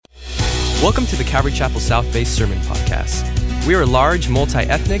Welcome to the Calvary Chapel South Bay Sermon Podcast. We are a large,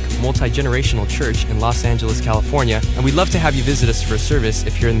 multi-ethnic, multi-generational church in Los Angeles, California, and we'd love to have you visit us for a service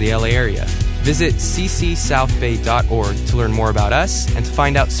if you're in the LA area. Visit ccsouthbay.org to learn more about us and to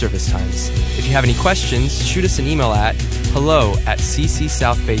find out service times. If you have any questions, shoot us an email at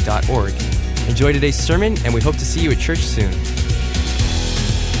hello@ccsouthbay.org. Enjoy today's sermon, and we hope to see you at church soon.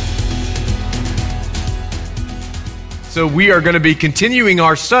 So we are going to be continuing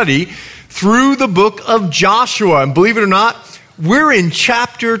our study through the book of Joshua. And believe it or not, we're in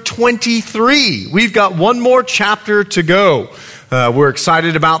chapter 23. We've got one more chapter to go. We're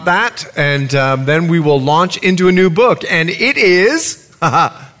excited about that. And then we will launch into a new book. And it is,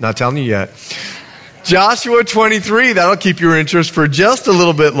 not telling you yet, Joshua 23. That'll keep your interest for just a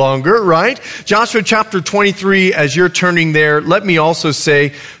little bit longer, right? Joshua chapter 23, as you're turning there, let me also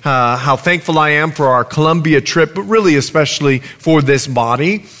say how thankful I am for our Colombia trip, but really especially for this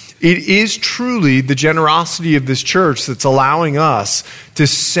body. It is truly the generosity of this church that's allowing us to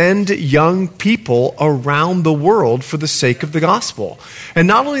send young people around the world for the sake of the gospel. And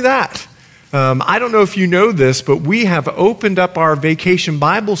not only that, I don't know if you know this, but we have opened up our Vacation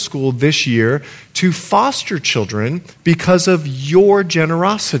Bible School this year to foster children because of your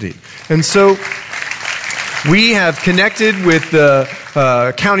generosity. And so we have connected with the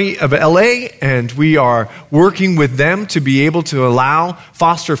County of LA, and we are working with them to be able to allow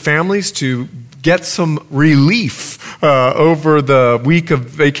foster families to get some relief over the week of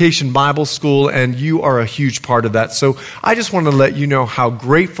Vacation Bible School, and you are a huge part of that. So I just want to let you know how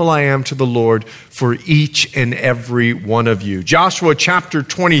grateful I am to the Lord for each and every one of you. Joshua chapter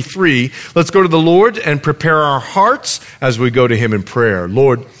 23, let's go to the Lord and prepare our hearts as we go to Him in prayer.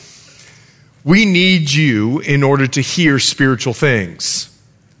 Lord, we need you in order to hear spiritual things.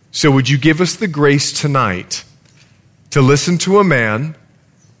 So would you give us the grace tonight to listen to a man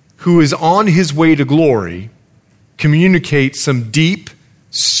who is on his way to glory communicate some deep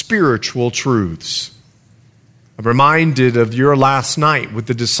spiritual truths. I'm reminded of your last night with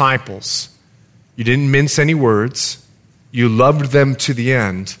the disciples. You didn't mince any words. You loved them to the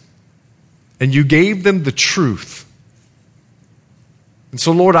end. And you gave them the truth. And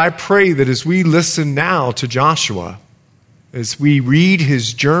so, Lord, I pray that as we listen now to Joshua, as we read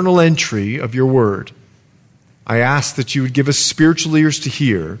his journal entry of your word, I ask that you would give us spiritual ears to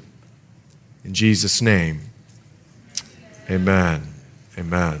hear. In Jesus' name, amen.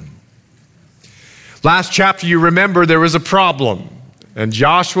 Amen. Last chapter, you remember there was a problem. And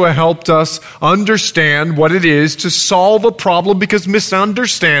Joshua helped us understand what it is to solve a problem, because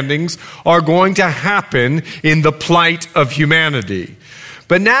misunderstandings are going to happen in the plight of humanity.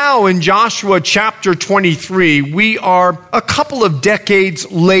 But now in Joshua chapter 23, we are a couple of decades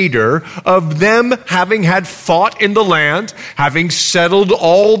later of them having had fought in the land, having settled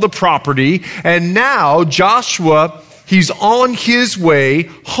all the property, and now Joshua, he's on his way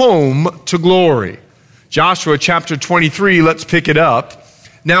home to glory. Joshua chapter 23, let's pick it up.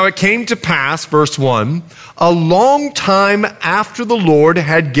 Now it came to pass, verse 1, a long time after the Lord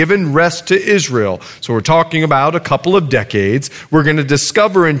had given rest to Israel. So we're talking about a couple of decades. We're going to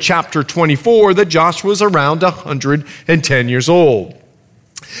discover in chapter 24 that Joshua's around 110 years old.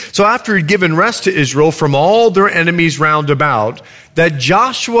 So after he'd given rest to Israel from all their enemies round about, that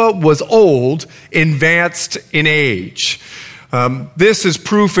Joshua was old, advanced in age. This is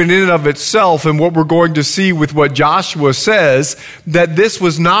proof in and of itself, and what we're going to see with what Joshua says, that this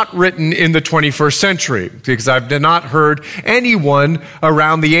was not written in the 21st century, because I've not heard anyone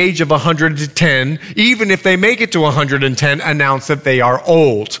around the age of 110, even if they make it to 110, announce that they are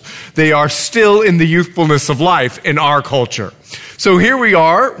old. They are still in the youthfulness of life in our culture. So here we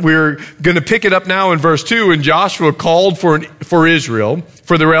are. We're going to pick it up now in verse 2. And Joshua called for Israel,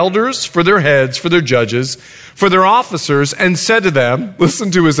 for their elders, for their heads, for their judges, for their officers, and said to them,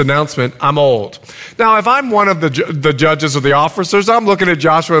 listen to his announcement, I'm old. Now, if I'm one of the judges or the officers, I'm looking at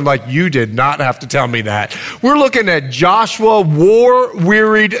Joshua and like, you did not have to tell me that. We're looking at Joshua,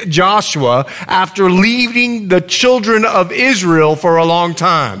 war-wearied Joshua, after leading the children of Israel for a long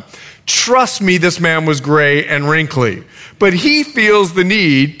time. Trust me, this man was gray and wrinkly. But he feels the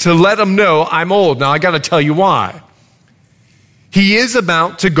need to let them know, I'm old. Now, I got to tell you why. He is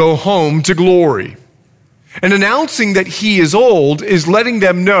about to go home to glory. And announcing that he is old is letting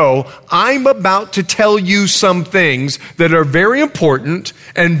them know, I'm about to tell you some things that are very important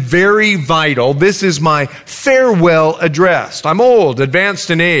and very vital. This is my farewell address. I'm old, advanced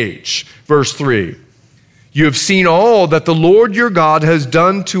in age. Verse 3. You have seen all that the Lord your God has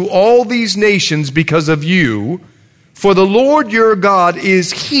done to all these nations because of you. For the Lord your God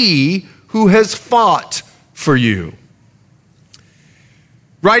is he who has fought for you.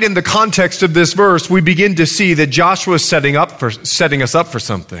 Right in the context of this verse, we begin to see that Joshua is setting us up for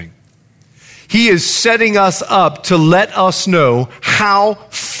something. He is setting us up to let us know how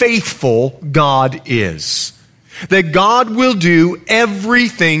faithful God is. That God will do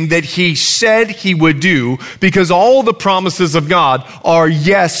everything that He said He would do, because all the promises of God are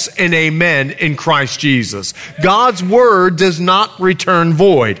yes and amen in Christ Jesus. God's word does not return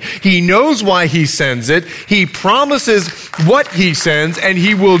void. He knows why He sends it. He promises what He sends, and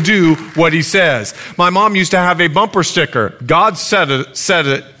He will do what He says. My mom used to have a bumper sticker. God said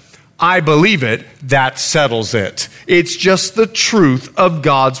it. I believe it, that settles it. It's just the truth of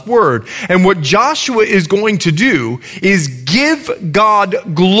God's word. And what Joshua is going to do is give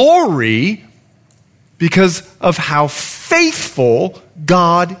God glory because of how faithful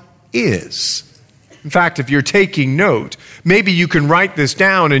God is. In fact, if you're taking note, maybe you can write this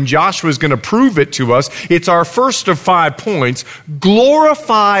down, and Joshua's going to prove it to us. It's our first of 5 points.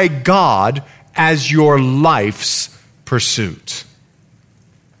 Glorify God as your life's pursuit.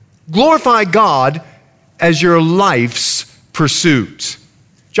 Glorify God as your life's pursuit.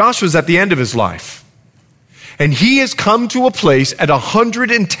 Joshua's at the end of his life. And he has come to a place at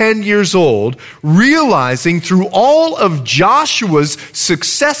 110 years old, realizing through all of Joshua's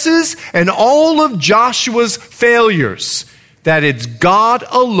successes and all of Joshua's failures, that it's God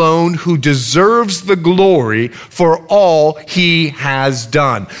alone who deserves the glory for all He has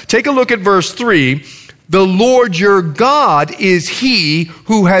done. Take a look at verse 3. The Lord your God is He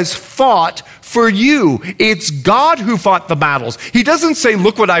who has fought for you. It's God who fought the battles. He doesn't say,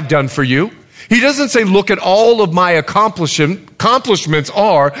 look what I've done for you. He doesn't say, look at all of my accomplishments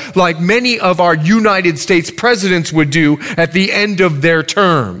are, like many of our United States presidents would do at the end of their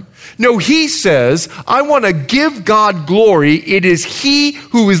term. No, He says, I want to give God glory. It is He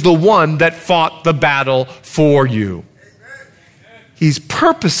who is the one that fought the battle for you. He's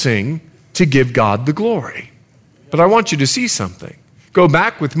purposing to give God the glory. But I want you to see something. Go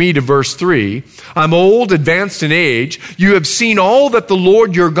back with me to verse 3. I'm old, advanced in age. You have seen all that the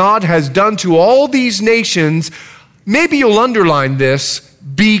Lord your God has done to all these nations. Maybe you'll underline this,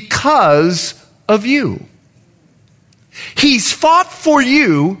 because of you. He's fought for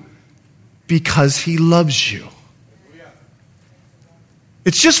you because He loves you.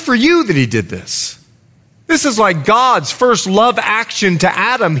 It's just for you that He did this. This is like God's first love action to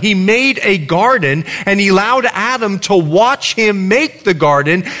Adam. He made a garden and He allowed Adam to watch him make the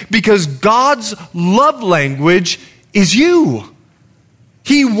garden because God's love language is you.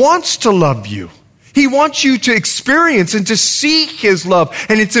 He wants to love you. He wants you to experience and to see His love.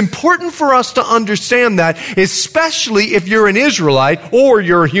 And it's important for us to understand that, especially if you're an Israelite or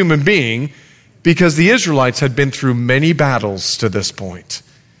you're a human being, because the Israelites had been through many battles to this point.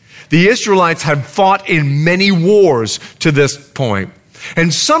 The Israelites had fought in many wars to this point.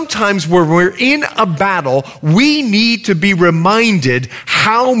 And sometimes when we're in a battle, we need to be reminded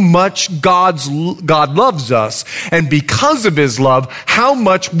how much God loves us. And because of His love, how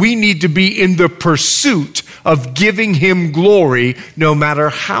much we need to be in the pursuit of giving Him glory no matter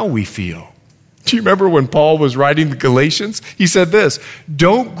how we feel. Do you remember when Paul was writing the Galatians? He said this,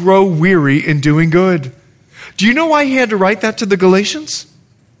 don't grow weary in doing good. Do you know why he had to write that to the Galatians?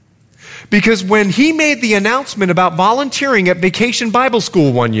 Because when he made the announcement about volunteering at Vacation Bible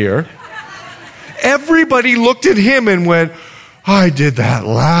School one year, everybody looked at him and went, I did that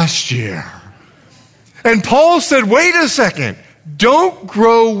last year. And Paul said, wait a second, don't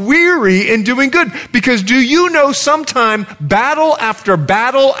grow weary in doing good. Because do you know sometime battle after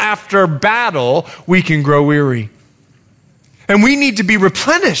battle after battle, we can grow weary. And we need to be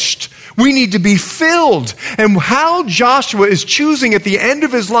replenished. We need to be filled. And how Joshua is choosing at the end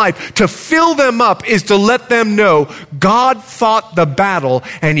of his life to fill them up is to let them know God fought the battle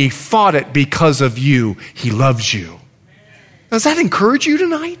and He fought it because of you. He loves you. Does that encourage you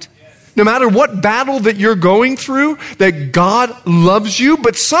tonight? No matter what battle that you're going through, that God loves you.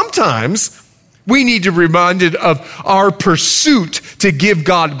 But sometimes we need to be reminded of our pursuit to give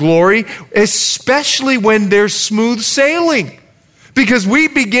God glory, especially when there's smooth sailing. Because we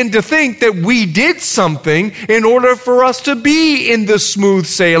begin to think that we did something in order for us to be in the smooth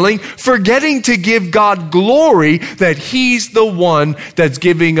sailing, forgetting to give God glory that He's the one that's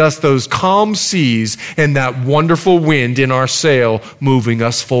giving us those calm seas and that wonderful wind in our sail moving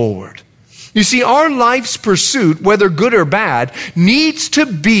us forward. You see, our life's pursuit, whether good or bad, needs to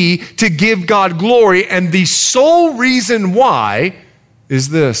be to give God glory. And the sole reason why is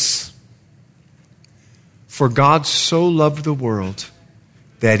this. For God so loved the world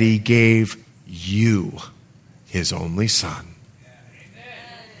that He gave you His only Son.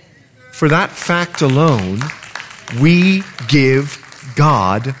 For that fact alone, we give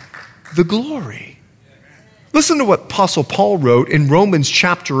God the glory. Listen to what Apostle Paul wrote in Romans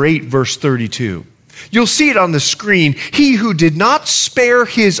chapter 8, verse 32. You'll see it on the screen. He who did not spare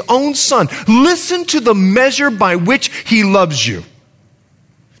his own son. Listen to the measure by which he loves you.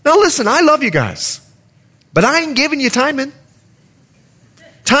 Now listen, I love you guys, but I ain't giving you Timon.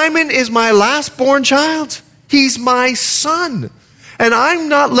 Timon is my last born child. He's my son, and I'm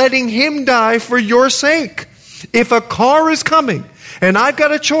not letting him die for your sake. If a car is coming and I've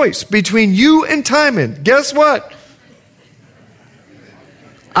got a choice between you and Timon, guess what?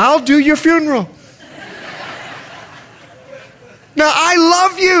 I'll do your funeral. Now, I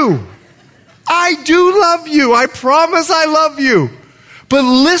love you. I do love you. I promise I love you. But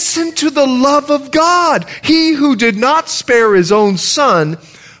listen to the love of God. He who did not spare his own son,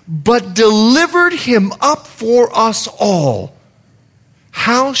 but delivered him up for us all,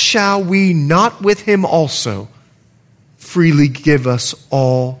 how shall we not with him also freely give us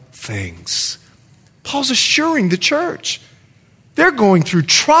all things? Paul's assuring the church. They're going through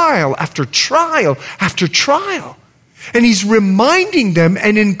trial after trial after trial. And he's reminding them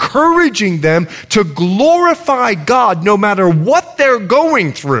and encouraging them to glorify God no matter what they're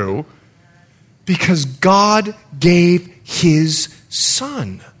going through, because God gave his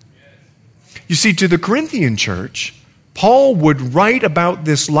son. You see, to the Corinthian church, Paul would write about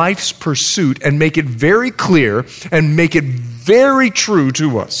this life's pursuit and make it very clear and make it very true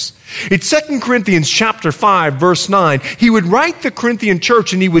to us. In 2 Corinthians chapter 5, verse 9, he would write the Corinthian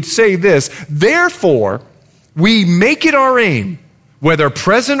church and he would say this, therefore, we make it our aim, whether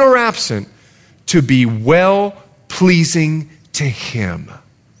present or absent, to be well-pleasing to him.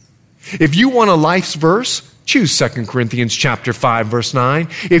 If you want a life's verse, choose 2 Corinthians chapter 5, verse 9.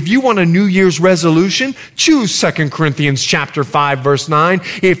 If you want a New Year's resolution, choose 2 Corinthians chapter 5, verse 9.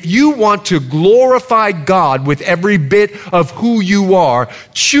 If you want to glorify God with every bit of who you are,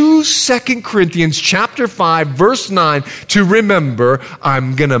 choose 2 Corinthians chapter 5, verse 9 to remember,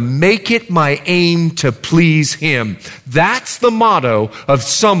 I'm going to make it my aim to please him. That's the motto of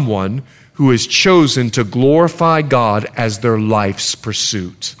someone who has chosen to glorify God as their life's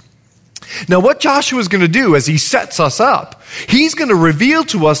pursuit. Now, what Joshua is going to do as he sets us up, he's going to reveal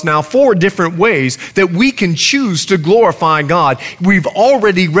to us now 4 different ways that we can choose to glorify God. We've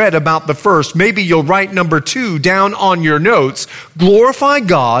already read about the first. Maybe you'll write number 2 down on your notes. Glorify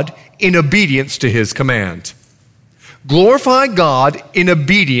God in obedience to his command. Glorify God in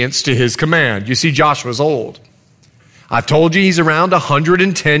obedience to his command. You see, Joshua's old. I've told you he's around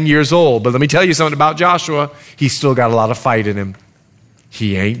 110 years old, but let me tell you something about Joshua. He's still got a lot of fight in him.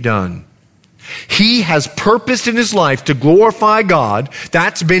 He ain't done. He has purposed in his life to glorify God.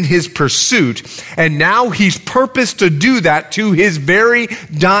 That's been his pursuit. And now he's purposed to do that to his very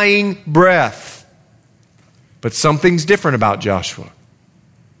dying breath. But something's different about Joshua.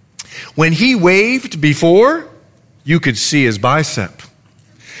 When he waved before, you could see his bicep.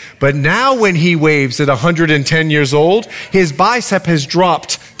 But now when he waves at 110 years old, his bicep has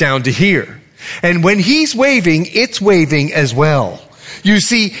dropped down to here. And when he's waving, it's waving as well. You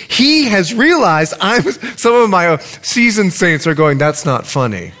see, he has realized, some of my seasoned saints are going, that's not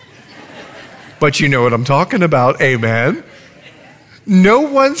funny. But you know what I'm talking about, amen? No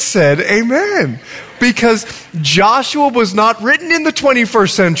one said amen, because Joshua was not written in the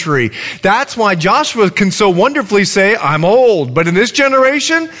 21st century. That's why Joshua can so wonderfully say, I'm old, but in this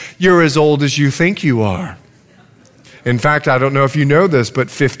generation, you're as old as you think you are. In fact, I don't know if you know this, but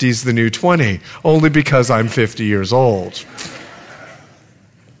 50 is the new 20, only because I'm 50 years old.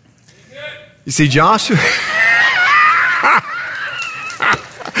 You see, Joshua,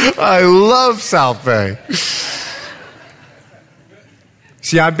 I love South Bay.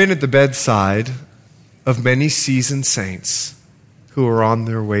 See, I've been at the bedside of many seasoned saints who are on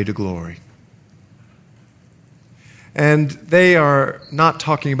their way to glory. And they are not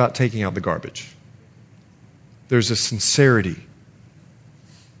talking about taking out the garbage. There's a sincerity,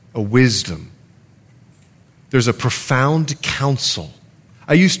 a wisdom. There's a profound counsel.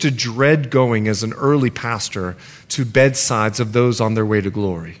 I used to dread going as an early pastor to bedsides of those on their way to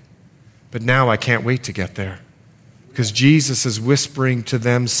glory. But now I can't wait to get there, because Jesus is whispering to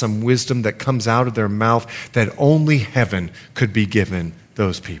them some wisdom that comes out of their mouth that only heaven could be given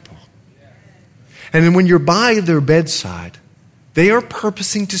those people. And then when you're by their bedside, they are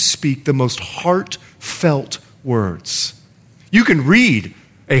purposing to speak the most heartfelt words. You can read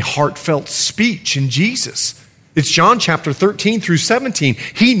a heartfelt speech in Jesus. It's John chapter 13 through 17.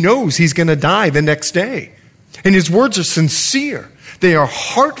 He knows he's going to die the next day. And his words are sincere. They are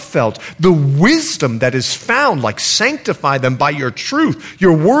heartfelt. The wisdom that is found, like sanctify them by your truth.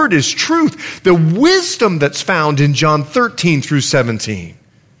 Your word is truth. The wisdom that's found in John 13 through 17.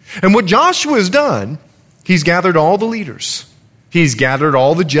 And what Joshua has done, he's gathered all the leaders. He's gathered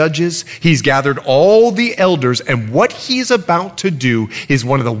all the judges. He's gathered all the elders. And what he's about to do is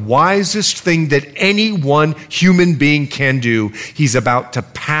one of the wisest things that any one human being can do. He's about to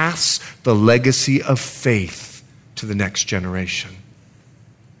pass the legacy of faith to the next generation.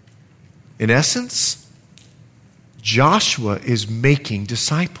 In essence, Joshua is making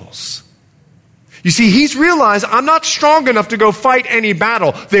disciples. You see, he's realized, I'm not strong enough to go fight any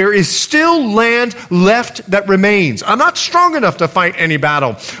battle. There is still land left that remains. I'm not strong enough to fight any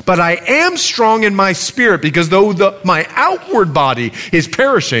battle, but I am strong in my spirit, because though my outward body is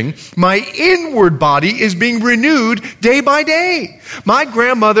perishing, my inward body is being renewed day by day. My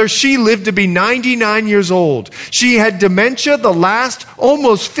grandmother, she lived to be 99 years old. She had dementia the last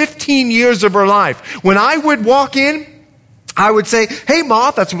almost 15 years of her life. When I would walk in, I would say, hey,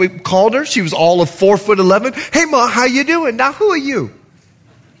 Ma, that's what we called her. She was all of 4'11". Hey, Ma, how you doing? Now, who are you?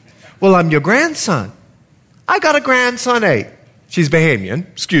 Well, I'm your grandson. I got a grandson, eh? She's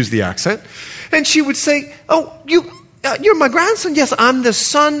Bahamian, excuse the accent. And she would say, oh, you're my grandson? Yes, I'm the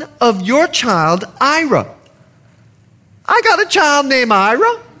son of your child, Ira. I got a child named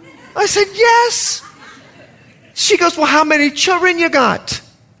Ira? I said, yes. She goes, well, how many children you got?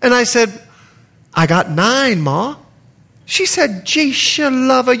 And I said, I got 9, Ma. She said, Jesha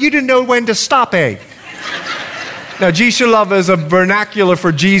lover, you didn't know when to stop, eh? Now, Jesha lover is a vernacular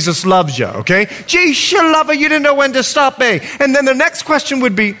for Jesus loves you, okay? Jesha lover, you didn't know when to stop, eh? And then the next question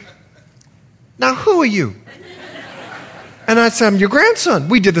would be, now who are you? And I'd say, I'm your grandson.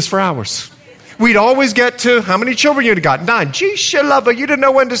 We did this for hours. We'd always get to, how many children you got? 9. Jesha lover, you didn't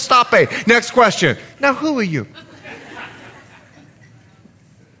know when to stop, eh? Next question, now who are you?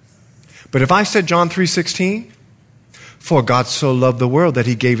 But if I said John 3:16, for God so loved the world that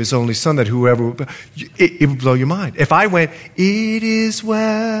he gave his only son, that whoever, it would blow your mind. If I went, it is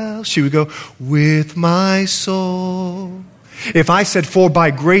well, she would go, with my soul. If I said, for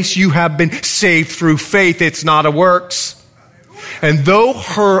by grace you have been saved through faith, it's not of works. And though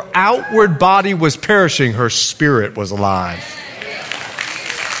her outward body was perishing, her spirit was alive.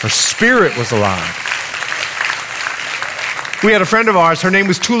 Her spirit was alive. We had a friend of ours, her name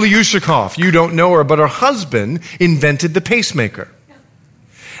was Tula Yushikov. You don't know her, but her husband invented the pacemaker.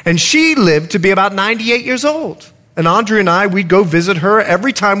 And she lived to be about 98 years old. And Andrea and I, we'd go visit her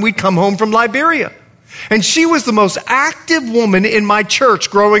every time we'd come home from Liberia. And she was the most active woman in my church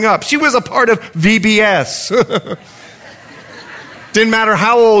growing up. She was a part of VBS. Didn't matter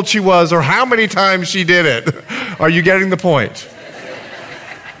how old she was or how many times she did it. Are you getting the point?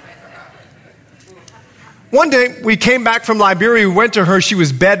 One day, we came back from Liberia, we went to her, she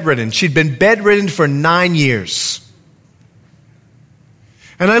was bedridden. She'd been bedridden for 9 years.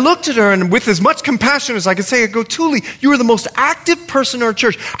 And I looked at her, and with as much compassion as I could say, I go, Tuli, you were the most active person in our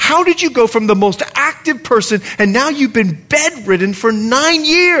church. How did you go from the most active person, and now you've been bedridden for 9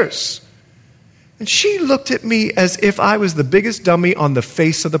 years? And she looked at me as if I was the biggest dummy on the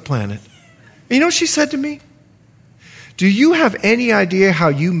face of the planet. And you know what she said to me? Do you have any idea how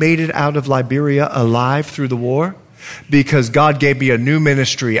you made it out of Liberia alive through the war? Because God gave me a new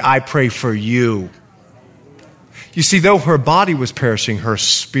ministry. I pray for you. You see, though her body was perishing, her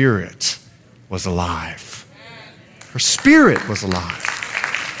spirit was alive. Her spirit was alive.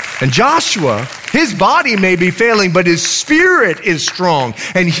 And Joshua, his body may be failing, but his spirit is strong.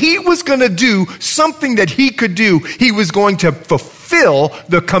 And he was going to do something that he could do. He was going to fulfill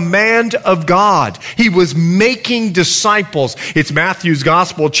the command of God. He was making disciples. It's Matthew's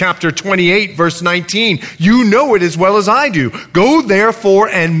Gospel, chapter 28, verse 19. You know it as well as I do. Go therefore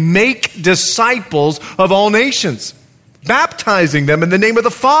and make disciples of all nations, baptizing them in the name of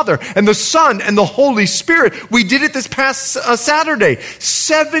the Father and the Son and the Holy Spirit. We did it this past Saturday.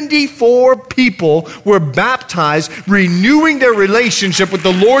 74 people were baptized, renewing their relationship with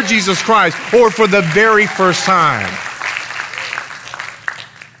the Lord Jesus Christ, or for the very first time.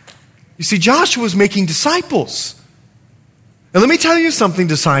 You see, Joshua was making disciples. And let me tell you something,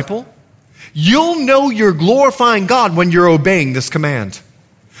 disciple. You'll know you're glorifying God when you're obeying this command.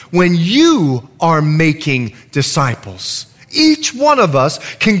 When you are making disciples. Each one of us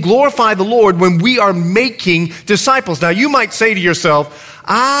can glorify the Lord when we are making disciples. Now, you might say to yourself,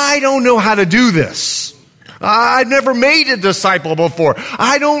 I don't know how to do this. I've never made a disciple before.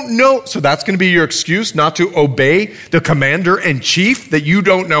 I don't know. So that's going to be your excuse not to obey the commander-in-chief that you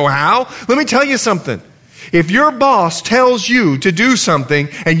don't know how? Let me tell you something. If your boss tells you to do something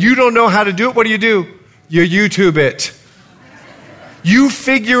and you don't know how to do it, what do? You YouTube it. You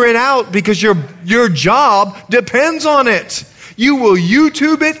figure it out because your job depends on it. You will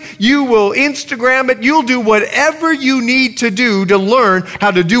YouTube it, you will Instagram it, you'll do whatever you need to do to learn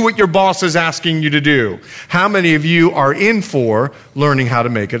how to do what your boss is asking you to do. How many of you are in for learning how to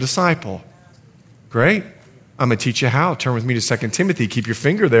make a disciple? Great. I'm going to teach you how. Turn with me to 2 Timothy. Keep your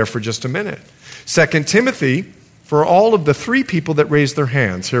finger there for just a minute. 2 Timothy, for all of the 3 people that raised their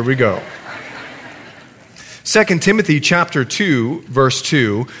hands. Here we go. 2 Timothy chapter 2, verse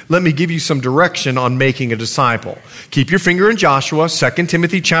 2. Let me give you some direction on making a disciple. Keep your finger in Joshua, 2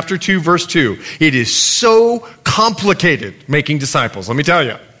 Timothy chapter 2, verse 2. It is so complicated making disciples, let me tell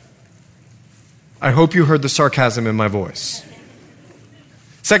you. I hope you heard the sarcasm in my voice.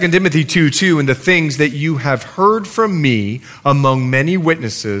 2 Timothy 2:2, and the things that you have heard from me among many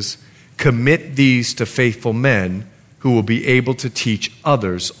witnesses, commit these to faithful men who will be able to teach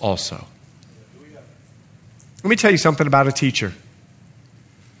others also. Let me tell you something about a teacher.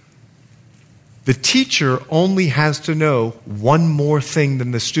 The teacher only has to know one more thing than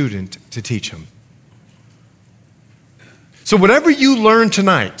the student to teach him. So whatever you learn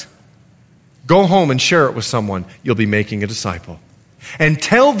tonight, go home and share it with someone. You'll be making a disciple. And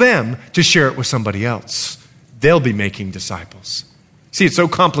tell them to share it with somebody else. They'll be making disciples. See, it's so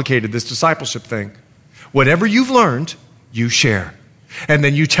complicated, this discipleship thing. Whatever you've learned, you share. And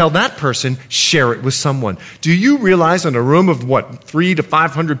then you tell that person, share it with someone. Do you realize in a room of 300 to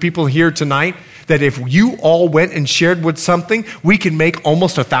 500 people here tonight, that if you all went and shared with something, we can make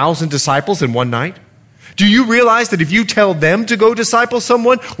almost 1,000 disciples in one night? Do you realize that if you tell them to go disciple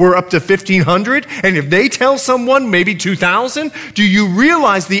someone, we're up to 1,500? And if they tell someone, maybe 2,000? Do you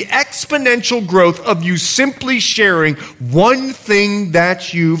realize the exponential growth of you simply sharing one thing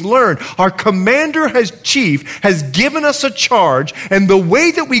that you've learned? Our commander-in-chief has given us a charge, and the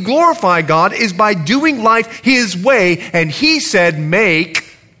way that we glorify God is by doing life His way, and He said,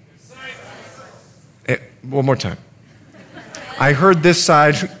 make disciples. One more time. I heard this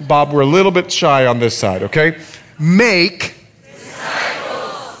side, Bob, we're a little bit shy on this side, okay? Make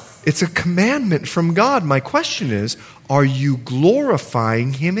disciples. It's a commandment from God. My question is, are you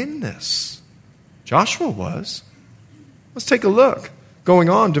glorifying Him in this? Joshua was. Let's take a look.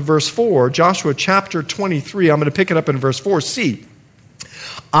 Going on to verse 4, Joshua chapter 23, I'm going to pick it up in verse 4. See,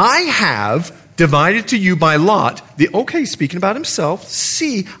 I have divided to you by lot, speaking about himself,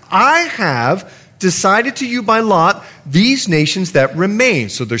 see, I have decided to you by lot these nations that remain.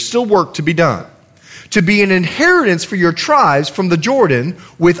 So there's still work to be done. To be an inheritance for your tribes from the Jordan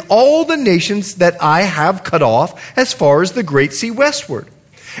with all the nations that I have cut off as far as the great sea westward.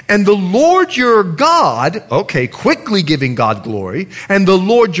 And the Lord your God, quickly giving God glory, and the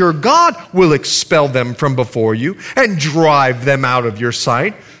Lord your God will expel them from before you and drive them out of your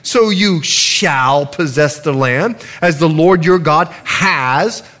sight. So you shall possess the land as the Lord your God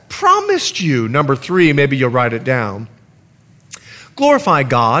has promised you. Number 3, maybe you'll write it down. Glorify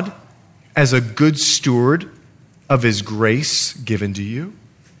God as a good steward of His grace given to you.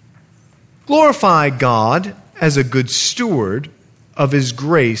 Glorify God as a good steward of His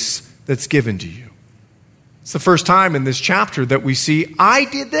grace that's given to you. It's the first time in this chapter that we see, I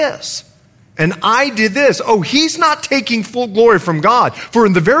did this. And I did this. Oh, he's not taking full glory from God. For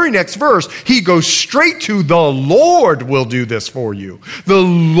in the very next verse, he goes straight to the Lord will do this for you. The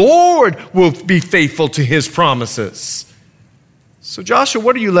Lord will be faithful to His promises. So Joshua,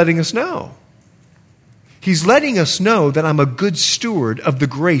 what are you letting us know? He's letting us know that I'm a good steward of the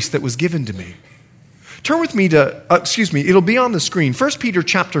grace that was given to me. Turn with me to, it'll be on the screen. 1 Peter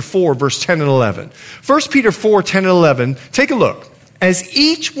chapter 4, verse 10 and 11. 1 Peter 4, 10 and 11. Take a look. As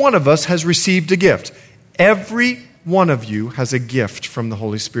each one of us has received a gift, every one of you has a gift from the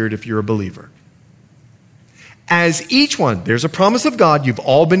Holy Spirit if you're a believer. As each one, there's a promise of God, you've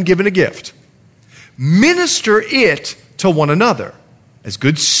all been given a gift. Minister it to one another as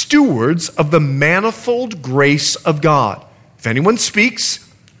good stewards of the manifold grace of God. If anyone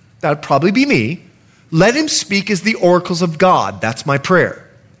speaks, that'd probably be me. Let him speak as the oracles of God. That's my prayer.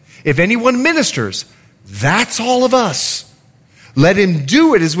 If anyone ministers, that's all of us. Let him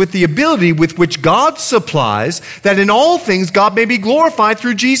do it as with the ability with which God supplies, that in all things God may be glorified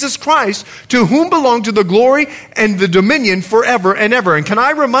through Jesus Christ, to whom belong to the glory and the dominion forever and ever. And can I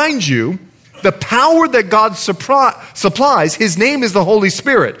remind you, the power that God supplies, His name is the Holy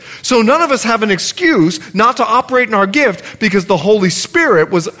Spirit. So none of us have an excuse not to operate in our gift because the Holy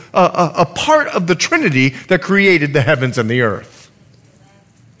Spirit was a part of the Trinity that created the heavens and the earth.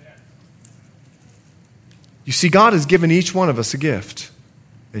 You see, God has given each one of us a gift.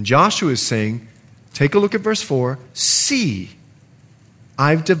 And Joshua is saying, take a look at verse 4. See,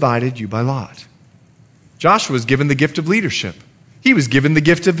 I've divided you by lot. Joshua is given the gift of leadership. He was given the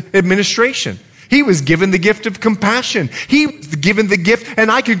gift of administration. He was given the gift of compassion. He was given the gift, and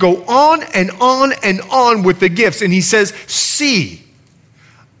I could go on and on and on with the gifts. And he says, see,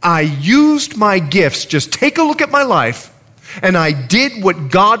 I used my gifts. Just take a look at my life. And I did what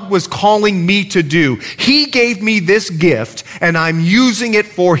God was calling me to do. He gave me this gift, and I'm using it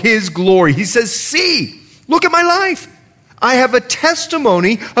for His glory. He says, see, look at my life. I have a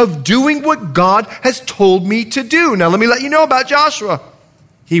testimony of doing what God has told me to do. Now, let me let you know about Joshua.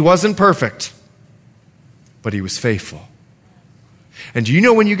 He wasn't perfect, but he was faithful. And do you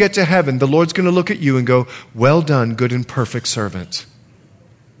know when you get to heaven, the Lord's going to look at you and go, well done, good and perfect servant.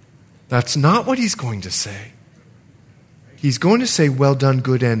 That's not what He's going to say. He's going to say, well done,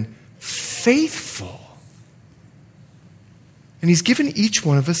 good and faithful. And He's given each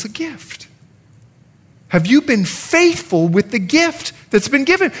one of us a gift. Have you been faithful with the gift that's been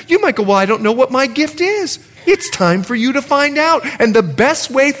given? You might go, well, I don't know what my gift is. It's time for you to find out. And the best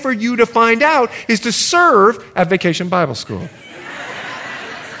way for you to find out is to serve at Vacation Bible School.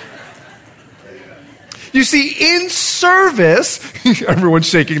 You see, in service, everyone's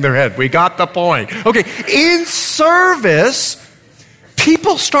shaking their head. We got the point. Okay, in service,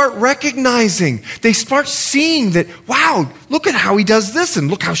 people start recognizing, they start seeing that, wow, look at how he does this and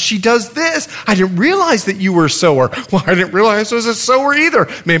look how she does this. I didn't realize that you were a sower. Well, I didn't realize I was a sower either.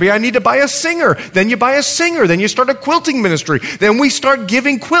 Maybe I need to buy a singer. Then you buy a singer. Then you start a quilting ministry. Then we start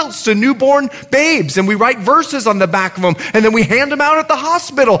giving quilts to newborn babes and we write verses on the back of them and then we hand them out at the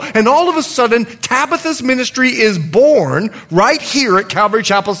hospital. And all of a sudden, Tabitha's ministry is born right here at Calvary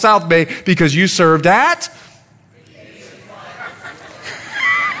Chapel South Bay because you served at...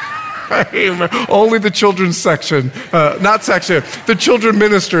 Only the children's section, the children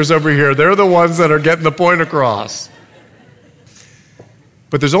ministers over here. They're the ones that are getting the point across.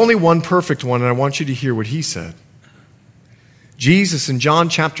 But there's only one perfect one, and I want you to hear what he said. Jesus in John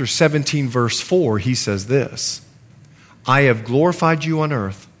chapter 17, verse 4, he says this, I have glorified you on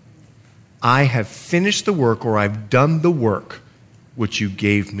earth. I have finished the work, or I've done the work which you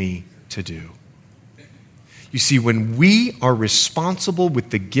gave me to do. You see, when we are responsible with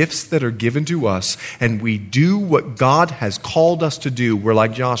the gifts that are given to us and we do what God has called us to do, we're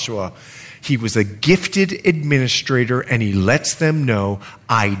like Joshua. He was a gifted administrator and he lets them know,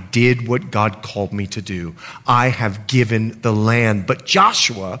 I did what God called me to do. I have given the land. But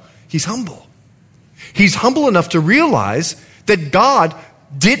Joshua, he's humble. He's humble enough to realize that God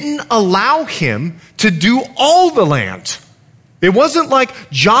didn't allow him to do all the land. It wasn't like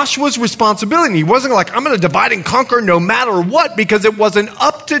Joshua's responsibility. He wasn't like, I'm going to divide and conquer no matter what, because it wasn't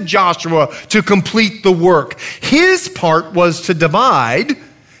up to Joshua to complete the work. His part was to divide.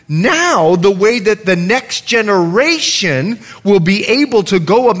 Now, the way that the next generation will be able to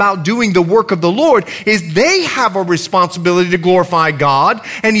go about doing the work of the Lord is they have a responsibility to glorify God.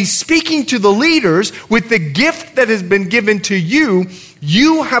 And he's speaking to the leaders with the gift that has been given to you.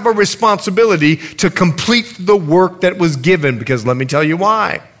 You have a responsibility to complete the work that was given, because let me tell you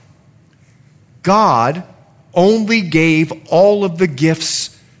why. God only gave all of the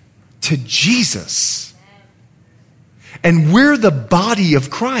gifts to Jesus. And we're the body of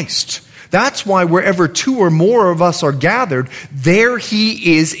Christ. That's why wherever two or more of us are gathered, there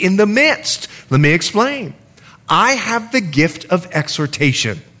he is in the midst. Let me explain. I have the gift of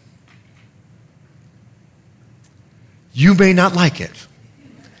exhortation. You may not like it.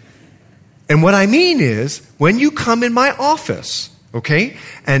 And what I mean is, when you come in my office, okay,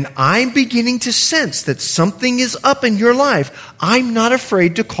 and I'm beginning to sense that something is up in your life, I'm not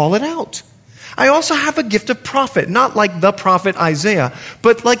afraid to call it out. I also have a gift of prophet, not like the prophet Isaiah,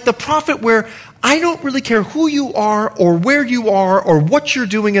 but like the prophet where I don't really care who you are or where you are or what you're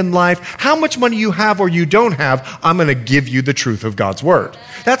doing in life, how much money you have or you don't have, I'm going to give you the truth of God's word.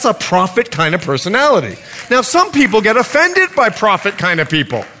 That's a prophet kind of personality. Now, some people get offended by prophet kind of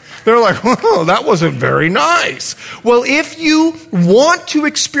people. They're like, oh, that wasn't very nice. Well, if you want to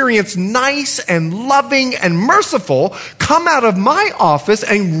experience nice and loving and merciful, come out of my office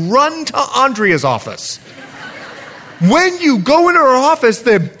and run to Andrea's office. When you go into her office,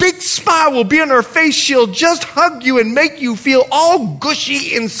 the big smile will be on her face. She'll just hug you and make you feel all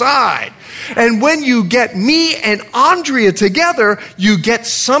gushy inside. And when you get me and Andrea together, you get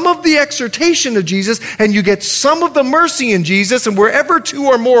some of the exhortation of Jesus and you get some of the mercy in Jesus. And wherever two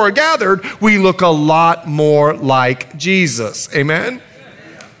or more are gathered, we look a lot more like Jesus. Amen?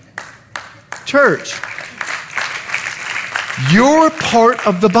 Church, you're part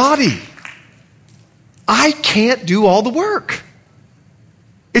of the body. I can't do all the work.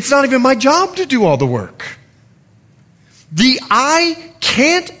 It's not even my job to do all the work. The eye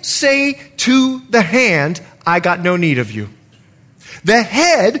can't say to the hand, I got no need of you. The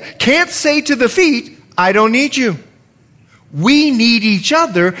head can't say to the feet, I don't need you. We need each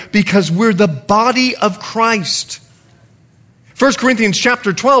other because we're the body of Christ. 1 Corinthians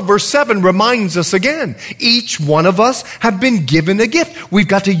chapter 12, verse 7 reminds us again, each one of us have been given a gift. We've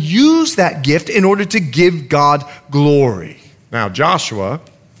got to use that gift in order to give God glory. Now, Joshua,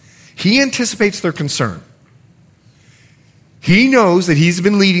 he anticipates their concern. He knows that he's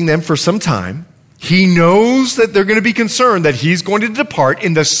been leading them for some time. He knows that they're going to be concerned that he's going to depart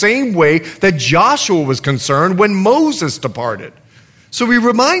in the same way that Joshua was concerned when Moses departed. So he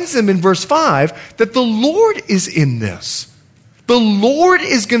reminds them in verse 5 that the Lord is in this. The Lord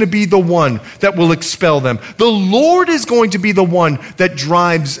is going to be the one that will expel them. The Lord is going to be the one that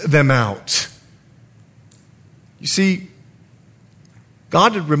drives them out. You see,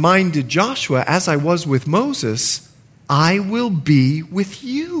 God had reminded Joshua, as I was with Moses, I will be with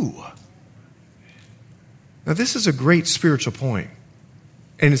you. Now, this is a great spiritual point,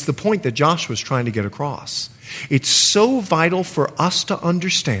 and it's the point that Joshua is trying to get across. It's so vital for us to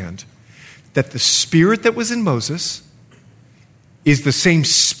understand that the spirit that was in Moses is the same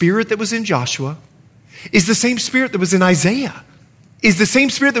spirit that was in Joshua, is the same spirit that was in Isaiah, is the same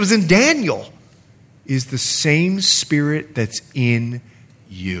spirit that was in Daniel, is the same spirit that's in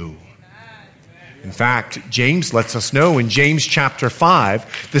you. In fact, James lets us know in James chapter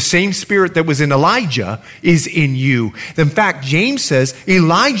 5, the same spirit that was in Elijah is in you. In fact, James says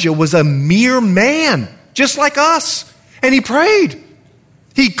Elijah was a mere man, just like us. And he prayed.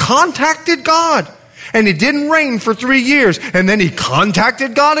 He contacted God. And it didn't rain for 3 years. And then he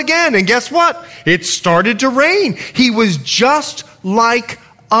contacted God again. And guess what? It started to rain. He was just like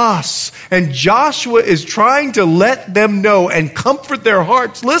us. And Joshua is trying to let them know and comfort their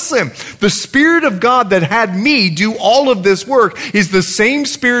hearts. Listen, the Spirit of God that had me do all of this work is the same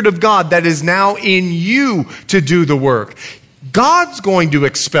Spirit of God that is now in you to do the work. God's going to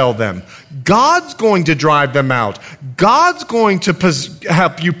expel them. God's going to drive them out. God's going to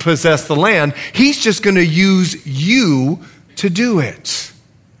help you possess the land. He's just going to use you to do it.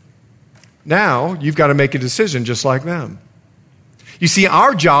 Now, you've got to make a decision just like them. You see,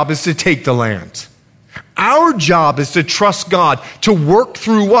 our job is to take the land. Our job is to trust God to work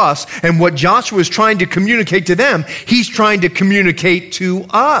through us. And what Joshua is trying to communicate to them, he's trying to communicate to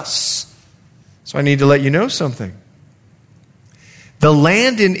us. So I need to let you know something. The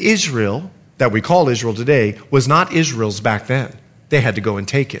land in Israel, that we call Israel today, was not Israel's back then. They had to go and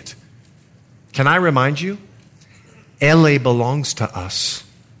take it. Can I remind you? LA belongs to us.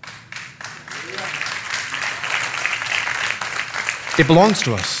 It belongs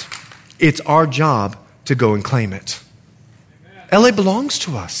to us. It's our job to go and claim it. LA belongs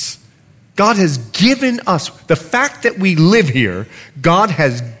to us. God has given us, the fact that we live here, God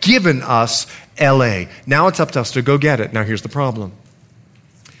has given us LA. Now it's up to us to go get it. Now here's the problem.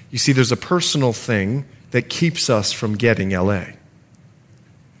 You see, there's a personal thing that keeps us from getting LA.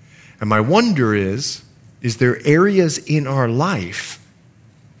 And my wonder is there areas in our life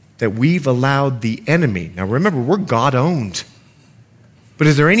that we've allowed the enemy, now remember, we're God-owned, but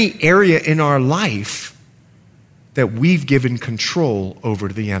is there any area in our life that we've given control over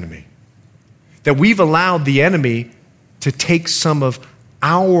to the enemy? That we've allowed the enemy to take some of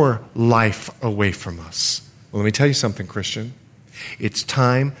our life away from us? Well, let me tell you something, Christian. It's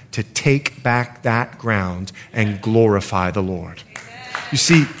time to take back that ground and glorify the Lord. You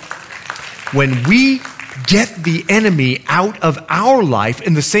see, when we get the enemy out of our life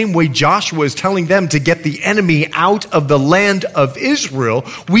in the same way Joshua is telling them to get the enemy out of the land of Israel,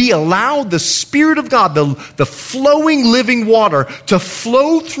 we allow the Spirit of God, the flowing living water, to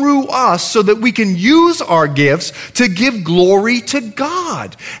flow through us so that we can use our gifts to give glory to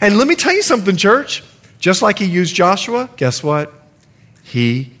God. And let me tell you something, church. Just like he used Joshua, guess what?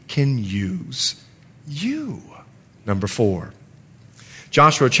 He can use you. Number 4.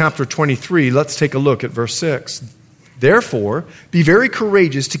 Joshua chapter 23, let's take a look at verse 6. Therefore, be very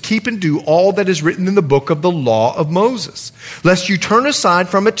courageous to keep and do all that is written in the book of the law of Moses, lest you turn aside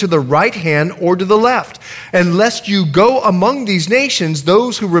from it to the right hand or to the left, and lest you go among these nations,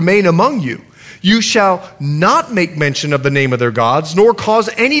 those who remain among you. You shall not make mention of the name of their gods, nor cause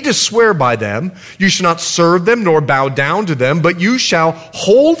any to swear by them. You shall not serve them, nor bow down to them, but you shall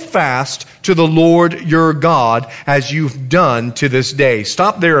hold fast to the Lord your God, as you've done to this day.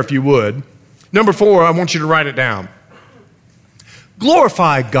 Stop there if you would. Number 4, I want you to write it down.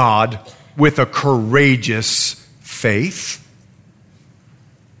 Glorify God with a courageous faith.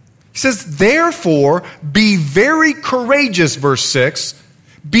 He says, therefore, be very courageous, verse 6.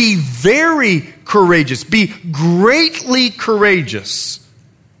 Be very courageous. Be greatly courageous.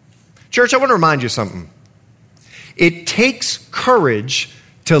 Church, I want to remind you something. It takes courage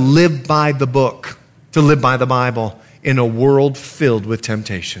to live by the book, to live by the Bible in a world filled with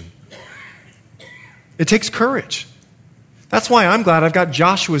temptation. It takes courage. That's why I'm glad I've got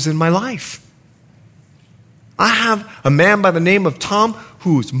Joshua's in my life. I have a man by the name of Tom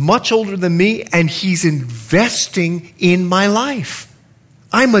who's much older than me, and he's investing in my life.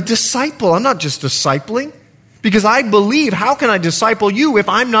 I'm a disciple. I'm not just discipling, because I believe, how can I disciple you if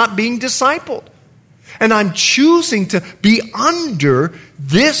I'm not being discipled? And I'm choosing to be under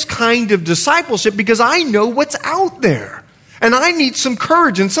this kind of discipleship because I know what's out there. And I need some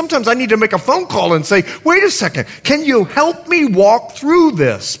courage. And sometimes I need to make a phone call and say, wait a second, can you help me walk through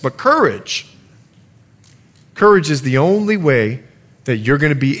this? But courage is the only way that you're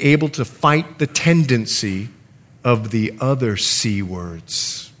going to be able to fight the tendency of the other C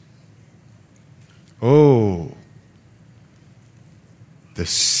words. Oh, the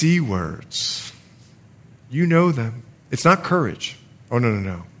C words. You know them. It's not courage. Oh,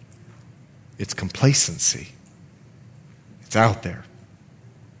 no. It's complacency. It's out there.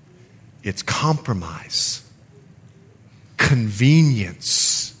 It's compromise,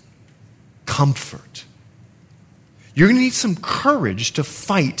 convenience, comfort. You're going to need some courage to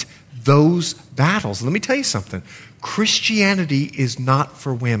fight those battles. Let me tell you something. Christianity is not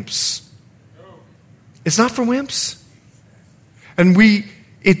for wimps. It's not for wimps. And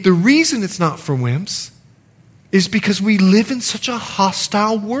the reason it's not for wimps is because we live in such a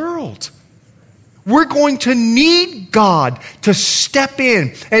hostile world. We're going to need God to step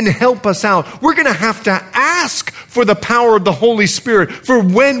in and help us out. We're going to have to ask for the power of the Holy Spirit for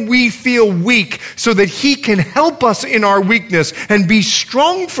when we feel weak so that He can help us in our weakness and be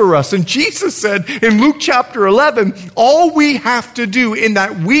strong for us. And Jesus said in Luke chapter 11, all we have to do in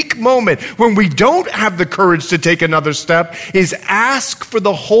that weak moment when we don't have the courage to take another step is ask for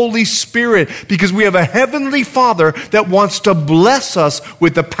the Holy Spirit, because we have a heavenly Father that wants to bless us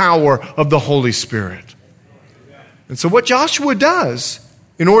with the power of the Holy Spirit. And so what Joshua does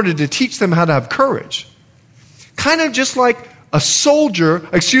in order to teach them how to have courage, kind of just like a soldier,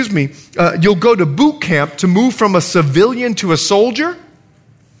 you'll go to boot camp to move from a civilian to a soldier.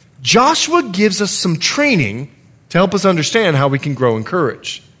 Joshua gives us some training to help us understand how we can grow in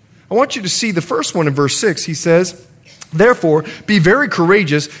courage. I want you to see the first one in verse 6. He says, therefore, be very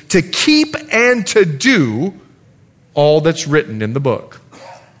courageous to keep and to do all that's written in the book.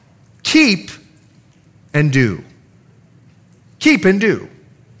 Keep and do. Keep and do.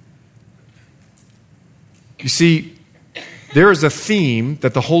 You see, there is a theme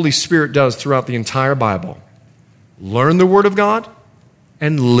that the Holy Spirit does throughout the entire Bible. Learn the Word of God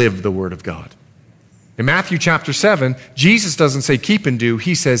and live the Word of God. In Matthew chapter 7, Jesus doesn't say keep and do.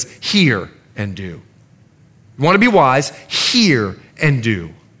 He says hear and do. You want to be wise? Hear and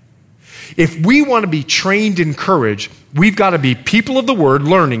do. If we want to be trained in courage, we've got to be people of the Word,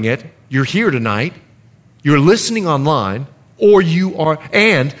 learning it. You're here tonight. You're listening online, or you are,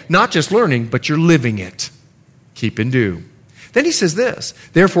 and not just learning, but you're living it. Keep and do. Then he says this,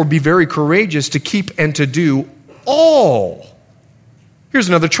 therefore be very courageous to keep and to do all. Here's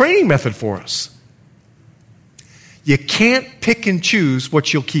another training method for us. You can't pick and choose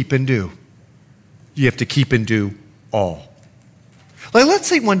what you'll keep and do. You have to keep and do all. Like, let's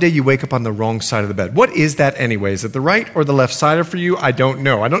say one day you wake up on the wrong side of the bed. What is that anyway? Is it the right or the left side for you? I don't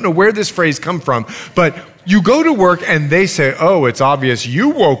know. I don't know where this phrase comes from, but you go to work and they say, oh, it's obvious you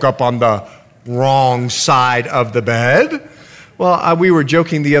woke up on the wrong side of the bed. Well, we were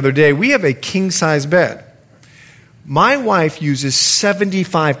joking the other day. We have a king-size bed. My wife uses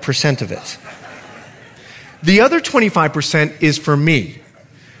 75% of it. The other 25% is for me.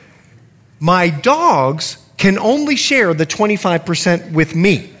 My dogs can only share the 25% with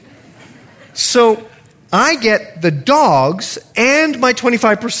me. So I get the dogs and my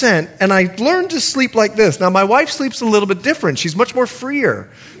 25%, and I learned to sleep like this. Now, my wife sleeps a little bit different. She's much more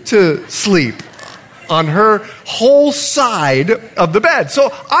freer to sleep on her whole side of the bed. So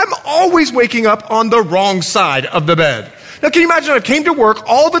I'm always waking up on the wrong side of the bed. Now, can you imagine I came to work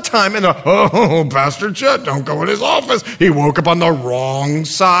all the time and Pastor Chet, don't go in his office. He woke up on the wrong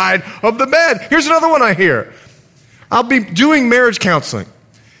side of the bed. Here's another one I hear. I'll be doing marriage counseling.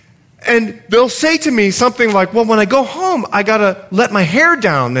 And they'll say to me something like, well, when I go home, I got to let my hair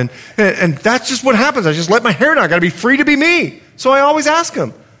down. And that's just what happens. I just let my hair down. I got to be free to be me. So I always ask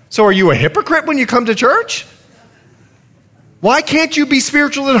them, so are you a hypocrite when you come to church? Why can't you be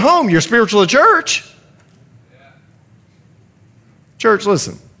spiritual at home? You're spiritual at church. Church,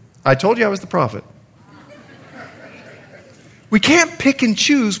 listen, I told you I was the prophet. We can't pick and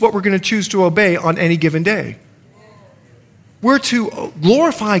choose what we're going to choose to obey on any given day. We're to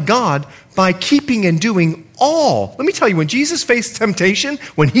glorify God by keeping and doing all. Let me tell you, when Jesus faced temptation,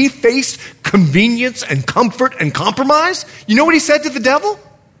 when he faced convenience and comfort and compromise, you know what he said to the devil?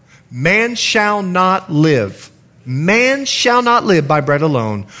 Man shall not live by bread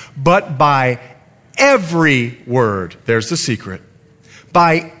alone, but by every word. There's the secret.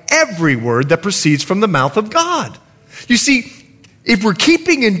 By every word that proceeds from the mouth of God. You see, if we're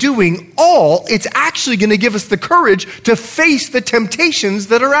keeping and doing all, it's actually going to give us the courage to face the temptations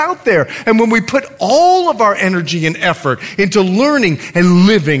that are out there. And when we put all of our energy and effort into learning and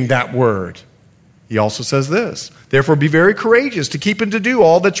living that word, he also says this, therefore be very courageous to keep and to do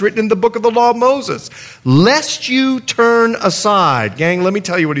all that's written in the book of the law of Moses, lest you turn aside. Gang, let me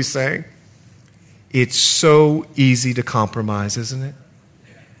tell you what he's saying. It's so easy to compromise, isn't it?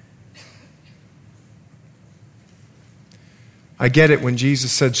 I get it when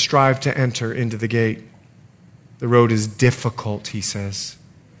Jesus said, strive to enter into the gate. The road is difficult, he says,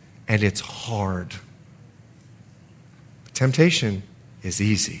 and it's hard. But temptation is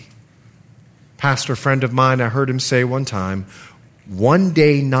easy. Pastor friend of mine, I heard him say one time, one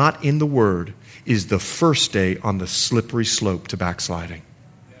day not in the Word is the first day on the slippery slope to backsliding.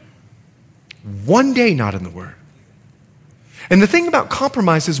 One day not in the Word. And the thing about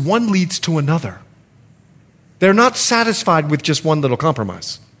compromise is one leads to another. They're not satisfied with just one little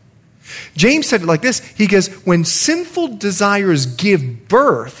compromise. James said it like this. He goes, when sinful desires give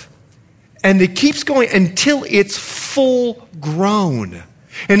birth, and it keeps going until it's full grown.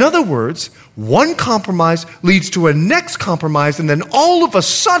 In other words, one compromise leads to a next compromise, and then all of a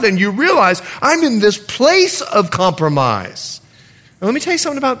sudden you realize, I'm in this place of compromise. Now let me tell you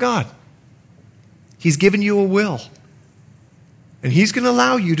something about God. He's given you a will. And he's going to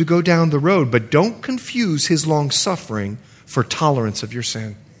allow you to go down the road, but don't confuse his long suffering for tolerance of your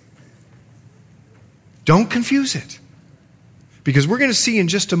sin. Don't confuse it. Because we're going to see in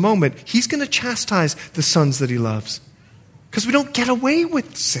just a moment, he's going to chastise the sons that he loves. Because we don't get away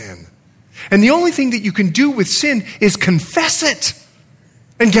with sin. And the only thing that you can do with sin is confess it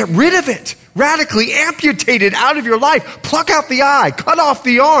and get rid of it. Radically amputate it out of your life. Pluck out the eye, cut off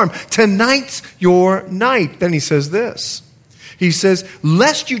the arm. Tonight's your night. Then he says this. He says,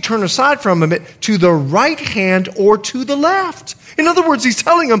 lest you turn aside from it to the right hand or to the left. In other words, he's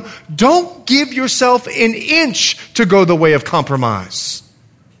telling them, don't give yourself an inch to go the way of compromise.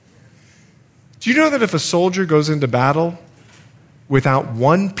 Do you know that if a soldier goes into battle without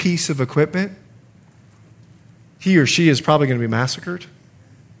one piece of equipment, he or she is probably going to be massacred?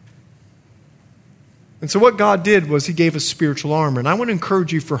 And so what God did was he gave us spiritual armor. And I want to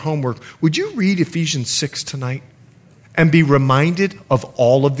encourage you for homework. Would you read Ephesians 6 tonight? And be reminded of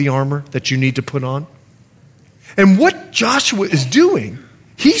all of the armor that you need to put on. And what Joshua is doing,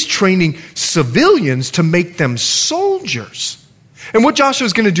 he's training civilians to make them soldiers. And what Joshua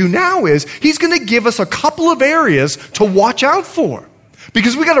is going to do now is he's going to give us a couple of areas to watch out for.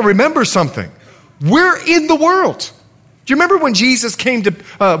 Because we got to remember something. We're in the world. Do you remember when Jesus came to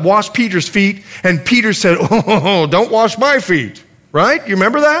wash Peter's feet and Peter said, oh, don't wash my feet, right? You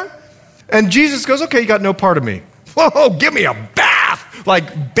remember that? And Jesus goes, okay, you got no part of me. Whoa, give me a bath.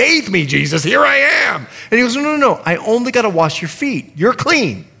 Like, bathe me, Jesus. Here I am. And he goes, no. I only got to wash your feet. You're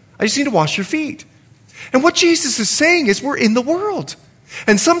clean. I just need to wash your feet. And what Jesus is saying is we're in the world.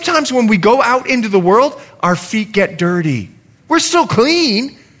 And sometimes when we go out into the world, our feet get dirty. We're still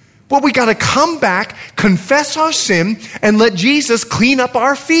clean, but we got to come back, confess our sin, and let Jesus clean up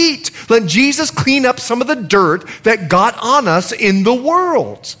our feet. Let Jesus clean up some of the dirt that got on us in the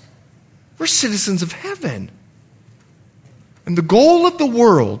world. We're citizens of heaven. And the goal of the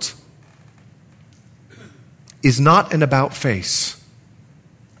world is not an about face.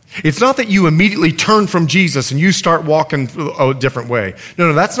 It's not that you immediately turn from Jesus and you start walking a different way.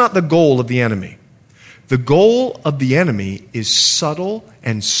 No, that's not the goal of the enemy. The goal of the enemy is subtle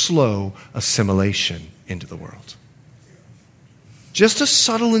and slow assimilation into the world. Just a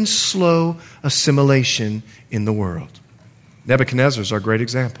subtle and slow assimilation in the world. Nebuchadnezzar is our great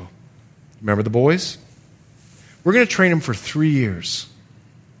example. Remember the boys? We're going to train them for 3 years.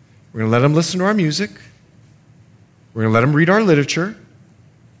 We're going to let them listen to our music. We're going to let them read our literature.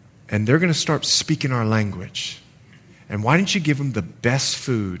 And they're going to start speaking our language. And why don't you give them the best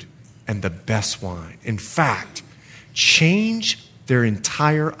food and the best wine? In fact, change their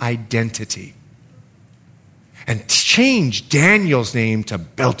entire identity. And change Daniel's name to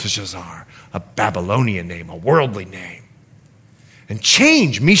Belteshazzar, a Babylonian name, a worldly name. And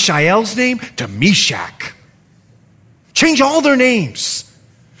change Mishael's name to Meshach. Change all their names.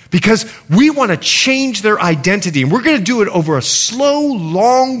 Because we want to change their identity. And we're going to do it over a slow,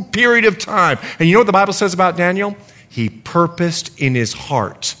 long period of time. And you know what the Bible says about Daniel? He purposed in his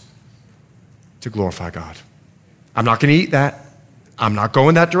heart to glorify God. I'm not going to eat that. I'm not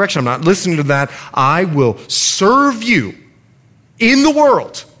going that direction. I'm not listening to that. I will serve you in the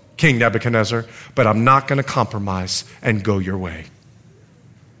world, King Nebuchadnezzar, but I'm not going to compromise and go your way.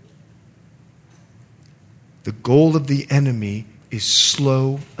 The goal of the enemy is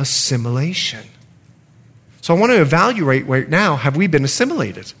slow assimilation. So I want to evaluate right now, have we been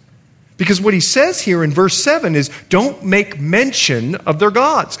assimilated? Because what he says here in verse 7 is, don't make mention of their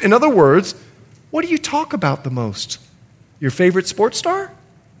gods. In other words, what do you talk about the most? Your favorite sports star?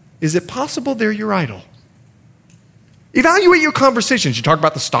 Is it possible they're your idol? Evaluate your conversations. You talk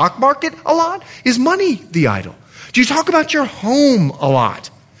about the stock market a lot? Is money the idol? Do you talk about your home a lot?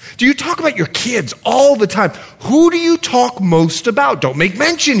 Do you talk about your kids all the time? Who do you talk most about? Don't make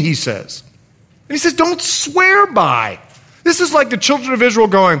mention, he says. And he says, don't swear by. This is like the children of Israel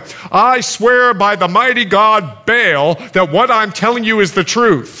going, I swear by the mighty God Baal that what I'm telling you is the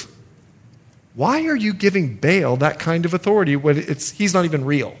truth. Why are you giving Baal that kind of authority when he's not even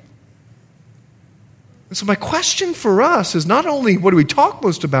real? And so my question for us is not only what do we talk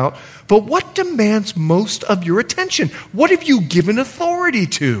most about, but what demands most of your attention? What have you given authority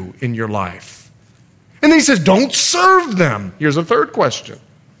to in your life? And then he says, don't serve them. Here's a third question.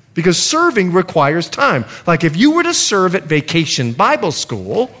 Because serving requires time. Like if you were to serve at Vacation Bible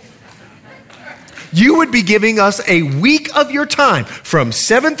School, you would be giving us a week of your time from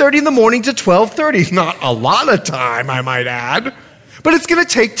 7:30 in the morning to 12:30. Not a lot of time, I might add, but it's going to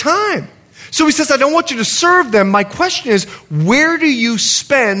take time. So he says, I don't want you to serve them. My question is, where do you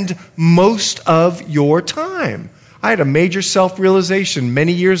spend most of your time? I had a major self-realization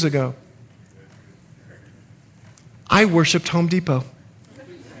many years ago. I worshiped Home Depot.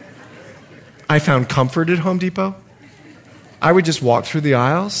 I found comfort at Home Depot. I would just walk through the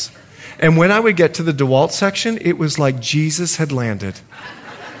aisles. And when I would get to the DeWalt section, it was like Jesus had landed.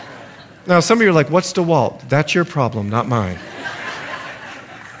 Now, some of you are like, what's DeWalt? That's your problem, not mine.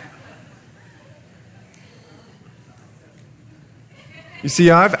 You see,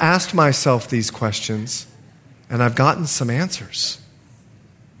 I've asked myself these questions, and I've gotten some answers.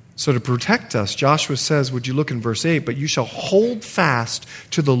 So to protect us, Joshua says, would you look in verse 8, but you shall hold fast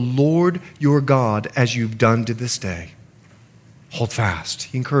to the Lord your God as you've done to this day. Hold fast.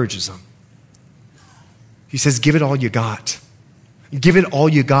 He encourages them. He says, give it all you got. Give it all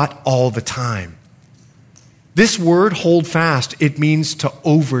you got all the time. This word, hold fast, it means to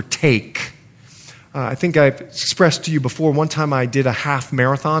overtake. I think I've expressed to you before, one time I did a half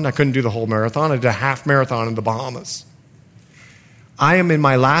marathon. I couldn't do the whole marathon. I did a half marathon in the Bahamas. I am in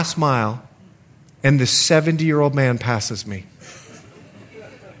my last mile, and this 70-year-old man passes me.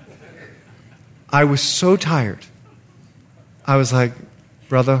 I was so tired. I was like,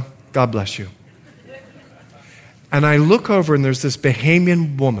 brother, God bless you. And I look over, and there's this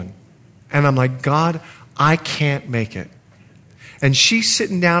Bahamian woman. And I'm like, God, I can't make it. And she's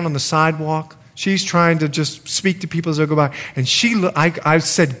sitting down on the sidewalk. She's trying to just speak to people as they go by. And I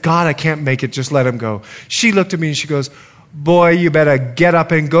said, God, I can't make it. Just let him go. She looked at me, and she goes, boy, you better get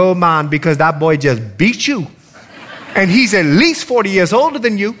up and go, man, because that boy just beat you. And he's at least 40 years older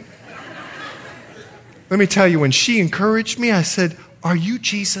than you. Let me tell you, when she encouraged me, I said, are you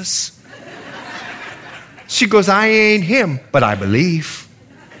Jesus? She goes, I ain't him, but I believe.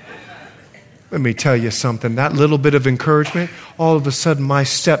 Let me tell you something. That little bit of encouragement, all of a sudden my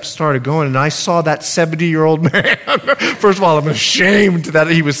steps started going, and I saw that 70-year-old man. First of all, I'm ashamed that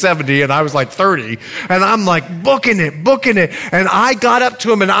he was 70 and I was like 30. And I'm like booking it. And I got up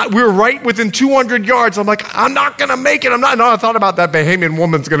to him, and we were right within 200 yards. I'm like, I'm not going to make it. No, I thought about that Bahamian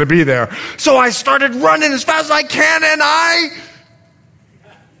woman's going to be there. So I started running as fast as I can, and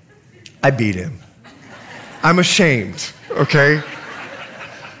I beat him. I'm ashamed, okay?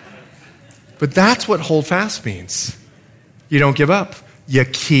 But that's what hold fast means. You don't give up. You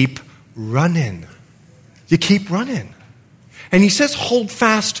keep running. You keep running. And he says hold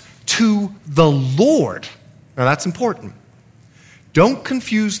fast to the Lord. Now that's important. Don't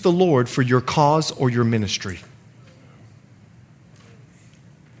confuse the Lord for your cause or your ministry.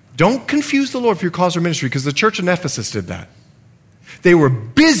 Don't confuse the Lord for your cause or ministry, because the church in Ephesus did that. They were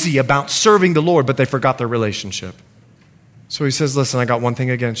busy about serving the Lord, but they forgot their relationship. So he says, listen, I got one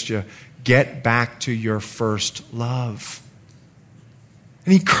thing against you. Get back to your first love.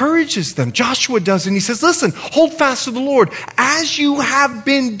 And he encourages them. Joshua does, and he says, listen, hold fast to the Lord as you have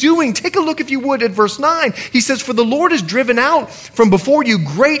been doing. Take a look, if you would, at verse 9. He says, for the Lord has driven out from before you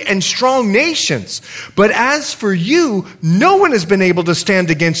great and strong nations. But as for you, no one has been able to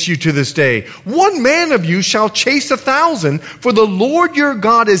stand against you to this day. One man of you shall chase 1,000, for the Lord your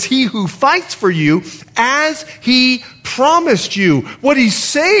God is he who fights for you as he promised you. What he's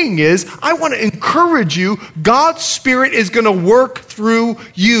saying is, I want to encourage you. God's Spirit is going to work through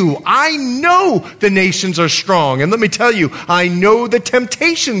you. I know the nations are strong. And let me tell you, I know the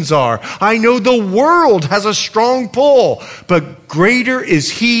temptations are. I know the world has a strong pull. But greater is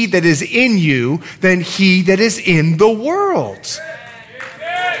he that is in you than he that is in the world.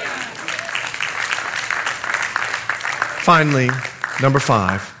 Finally, number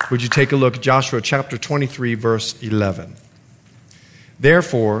 5, would you take a look at Joshua chapter 23, verse 11.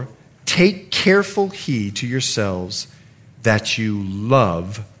 Therefore, take careful heed to yourselves that you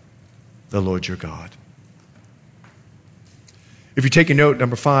love the Lord your God. If you take a note,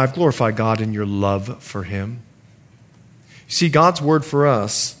 number 5, glorify God in your love for him. You see, God's word for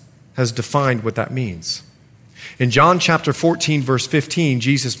us has defined what that means. In John chapter 14, verse 15,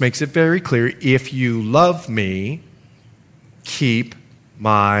 Jesus makes it very clear, if you love me, keep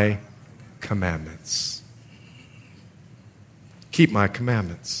my commandments. Keep my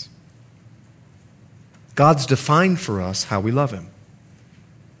commandments. God's defined for us how we love him.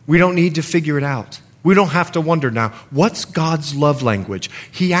 We don't need to figure it out. We don't have to wonder now, what's God's love language?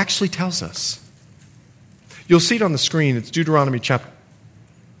 He actually tells us. You'll see it on the screen. It's Deuteronomy chapter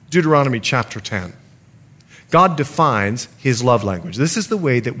 10. God defines his love language. This is the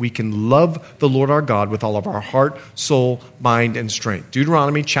way that we can love the Lord our God with all of our heart, soul, mind, and strength.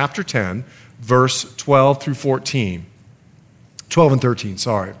 Deuteronomy chapter 10, verse 12 through 14. 12 and 13,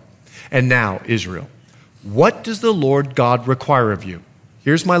 sorry. And now, Israel, what does the Lord God require of you?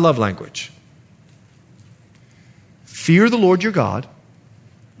 Here's my love language. Fear the Lord your God,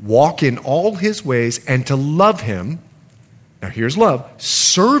 walk in all his ways, and to love him. Now here's love.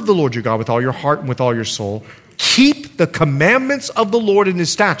 Serve the Lord your God with all your heart and with all your soul. Keep the commandments of the Lord and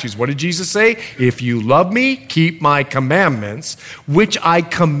his statutes. What did Jesus say? If you love me, keep my commandments, which I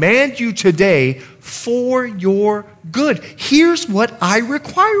command you today for your good. Here's what I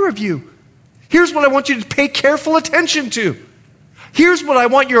require of you. Here's what I want you to pay careful attention to. Here's what I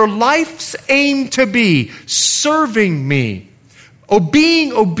want your life's aim to be. Serving me.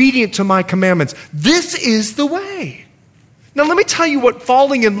 Being obedient to my commandments. This is the way. Now let me tell you what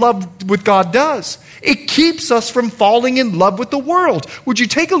falling in love with God does. It keeps us from falling in love with the world. Would you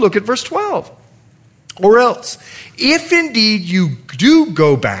take a look at verse 12? Or else, if indeed you do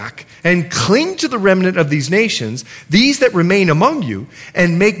go back and cling to the remnant of these nations, these that remain among you,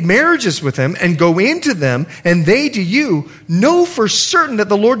 and make marriages with them and go into them, and they to you, know for certain that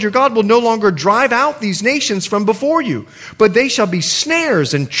the Lord your God will no longer drive out these nations from before you, but they shall be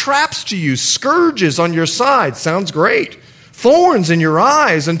snares and traps to you, scourges on your side. Sounds great. Thorns in your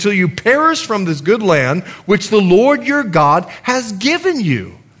eyes until you perish from this good land which the Lord your God has given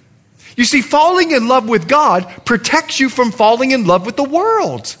you. You see, falling in love with God protects you from falling in love with the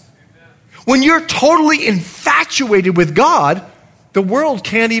world. When you're totally infatuated with God, the world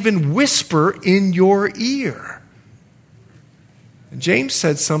can't even whisper in your ear. And James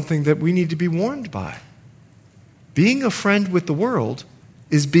said something that we need to be warned by. Being a friend with the world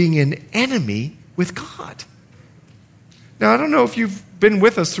is being an enemy with God. Now, I don't know if you've been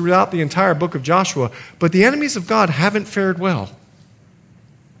with us throughout the entire book of Joshua, but the enemies of God haven't fared well.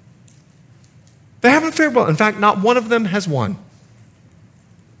 They haven't fared well. In fact, not one of them has won.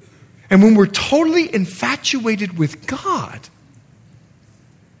 And when we're totally infatuated with God,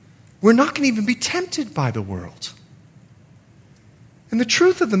 we're not going to even be tempted by the world. And the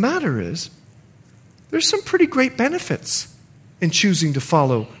truth of the matter is, there's some pretty great benefits in choosing to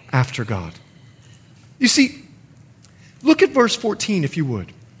follow after God. You see, look at verse 14, if you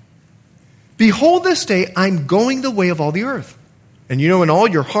would. Behold, this day I'm going the way of all the earth. And you know in all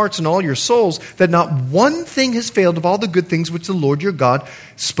your hearts and all your souls that not one thing has failed of all the good things which the Lord your God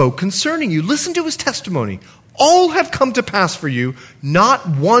spoke concerning you. Listen to his testimony. All have come to pass for you. Not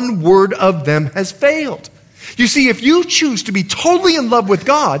one word of them has failed. You see, if you choose to be totally in love with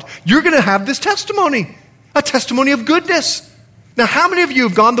God, you're going to have this testimony. A testimony of goodness. Now, how many of you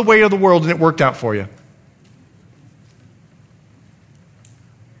have gone the way of the world and it worked out for you?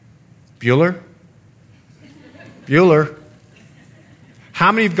 Bueller? Bueller.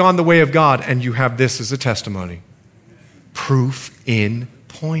 How many have gone the way of God and you have this as a testimony? Proof in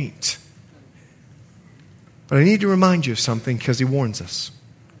point. But I need to remind you of something because he warns us.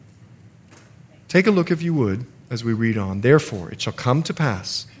 Take a look, if you would, as we read on. Therefore, it shall come to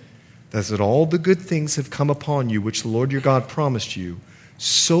pass that all the good things have come upon you, which the Lord your God promised you,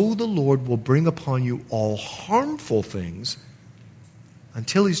 so the Lord will bring upon you all harmful things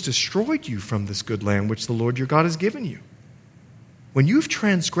until he's destroyed you from this good land which the Lord your God has given you. When you've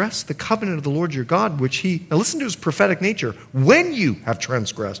transgressed the covenant of the Lord your God, which now listen to his prophetic nature, when you have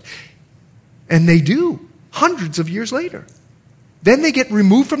transgressed, and they do, hundreds of years later. Then they get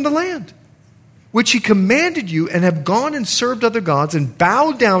removed from the land, which he commanded you, and have gone and served other gods and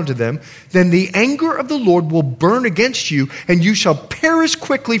bowed down to them. Then the anger of the Lord will burn against you, and you shall perish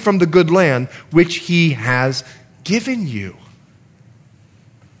quickly from the good land which he has given you.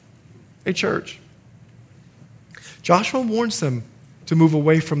 Hey, church. Joshua warns them to move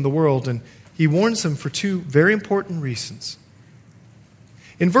away from the world, and he warns them for two very important reasons.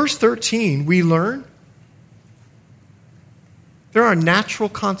 In verse 13, we learn there are natural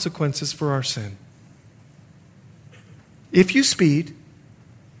consequences for our sin. If you speed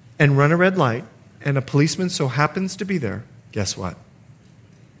and run a red light and a policeman so happens to be there, guess what?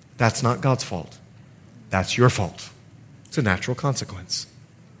 That's not God's fault. That's your fault. It's a natural consequence.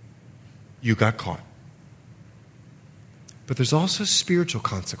 You got caught. But there's also spiritual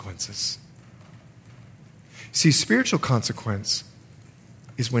consequences. See, spiritual consequence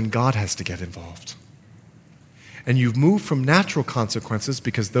is when God has to get involved. And you've moved from natural consequences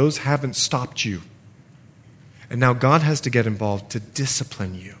because those haven't stopped you. And now God has to get involved to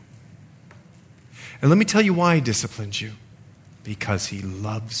discipline you. And let me tell you why he disciplines you. Because he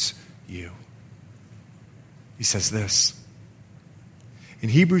loves you. He says this. In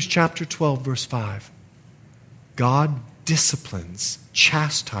Hebrews chapter 12, verse 5, God disciplines,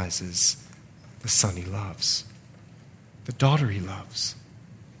 chastises the son he loves, the daughter he loves.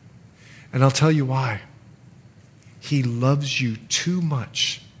 And I'll tell you why. He loves you too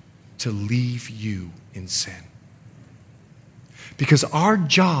much to leave you in sin. Because our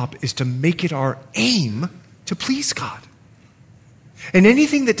job is to make it our aim to please God. And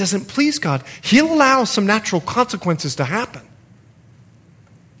anything that doesn't please God, he'll allow some natural consequences to happen.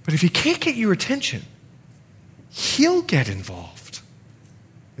 But if he can't get your attention, he'll get involved.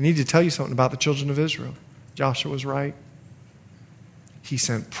 I need to tell you something about the children of Israel. Joshua was right. He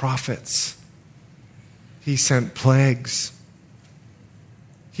sent prophets. He sent plagues.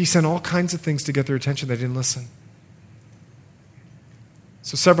 He sent all kinds of things to get their attention. They didn't listen.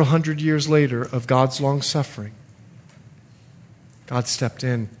 So several hundred years later of God's long suffering, God stepped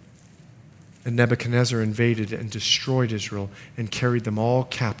in, and Nebuchadnezzar invaded and destroyed Israel and carried them all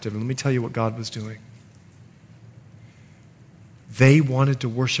captive. And let me tell you what God was doing. They wanted to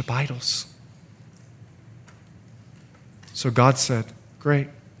worship idols. So God said, great,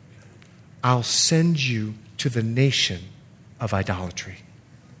 I'll send you to the nation of idolatry.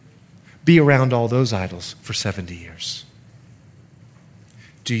 Be around all those idols for 70 years.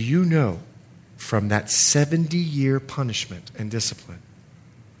 Do you know from that 70-year punishment and discipline,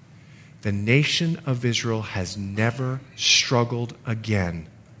 the nation of Israel has never struggled again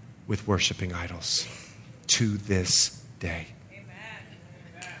with worshiping idols to this day.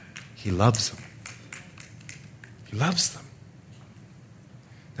 Amen. He loves them. He loves them.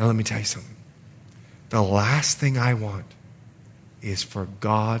 Now let me tell you something. The last thing I want is for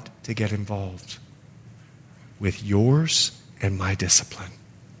God to get involved with yours and my discipline.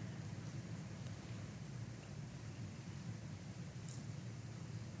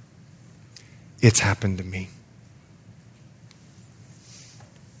 It's happened to me.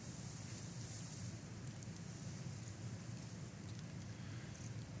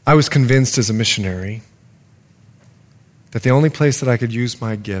 I was convinced as a missionary that the only place that I could use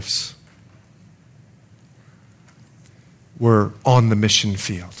my gifts were on the mission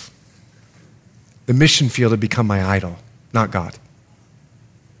field. The mission field had become my idol, not God.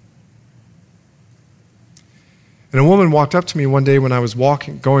 And a woman walked up to me one day when I was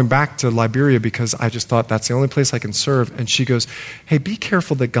going back to Liberia because I just thought that's the only place I can serve. And she goes, hey, be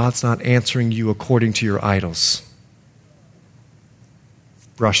careful that God's not answering you according to your idols.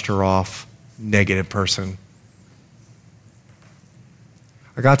 Brushed her off, negative person.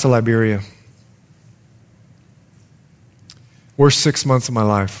 I got to Liberia. Worst 6 months of my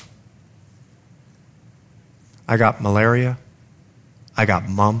life. I got malaria. I got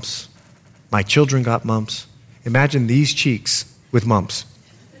mumps. My children got mumps. Imagine these cheeks with mumps.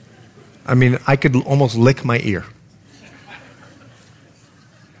 I mean, I could almost lick my ear.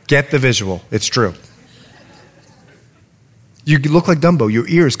 Get the visual. It's true. You look like Dumbo. Your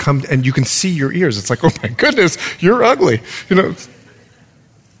ears come, and you can see your ears. It's like, oh my goodness, you're ugly. You know.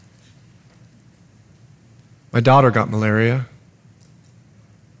 My daughter got malaria.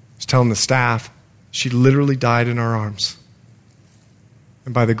 I was telling the staff, she literally died in our arms.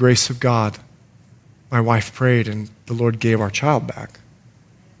 And by the grace of God, my wife prayed, and the Lord gave our child back.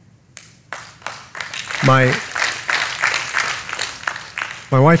 My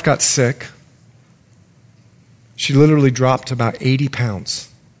wife got sick. She literally dropped about 80 pounds.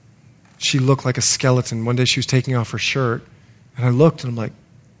 She looked like a skeleton. One day she was taking off her shirt, and I looked, and I'm like,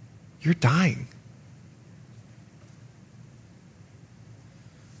 you're dying.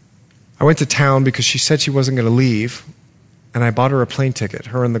 I went to town because she said she wasn't going to leave, and I bought her a plane ticket,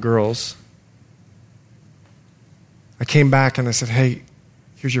 her and the girls. I came back and I said, hey,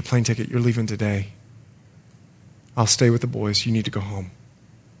 here's your plane ticket. You're leaving today. I'll stay with the boys. You need to go home.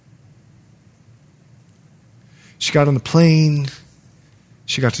 She got on the plane.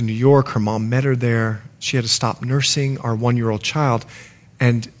 She got to New York. Her mom met her there. She had to stop nursing our 1-year-old child.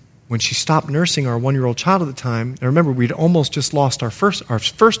 And when she stopped nursing our 1-year-old child at the time, and remember, we'd almost just lost our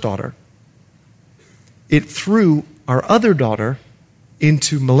first daughter. It threw our other daughter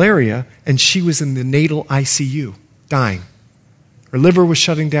into malaria, and she was in the natal ICU, dying. Her liver was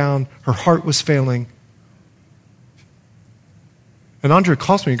shutting down. Her heart was failing. And Andrea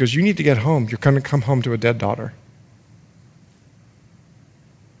calls me and goes, you need to get home. You're going to come home to a dead daughter.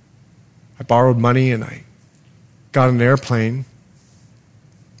 I borrowed money and I got on an airplane.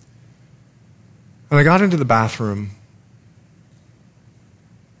 And I got into the bathroom.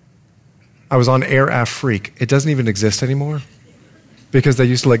 I was on Air Af Freak. It doesn't even exist anymore because they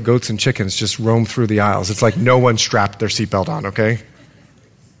used to let goats and chickens just roam through the aisles. It's like no one strapped their seatbelt on, okay?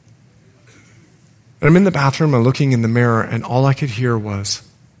 And I'm in the bathroom, I'm looking in the mirror, and all I could hear was,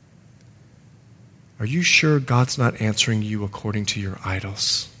 are you sure God's not answering you according to your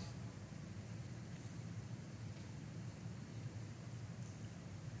idols?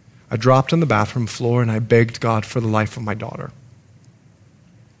 I dropped on the bathroom floor and I begged God for the life of my daughter.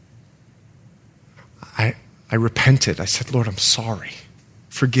 I repented. I said, Lord, I'm sorry.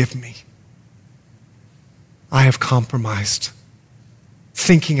 Forgive me. I have compromised.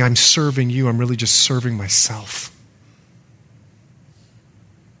 Thinking I'm serving you, I'm really just serving myself.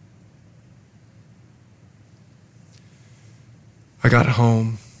 I got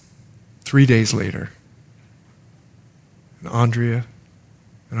home 3 days later, and Andrea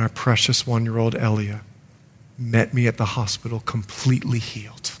and our precious 1-year-old Elia met me at the hospital completely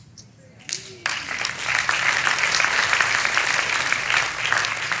healed.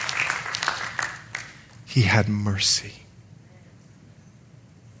 He had mercy.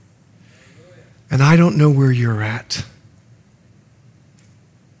 And I don't know where you're at,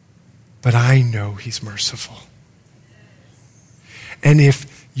 but I know he's merciful. And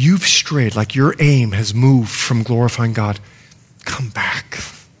if you've strayed, like your aim has moved from glorifying God, come back.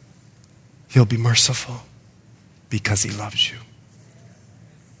 He'll be merciful because he loves you.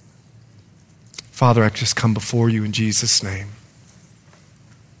 Father, I just come before you in Jesus' name.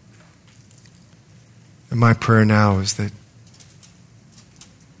 And my prayer now is that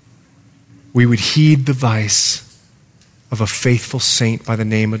we would heed the advice of a faithful saint by the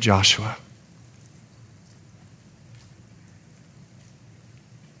name of Joshua.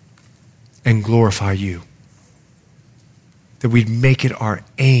 And glorify you. That we'd make it our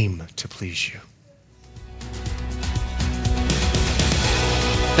aim to please you.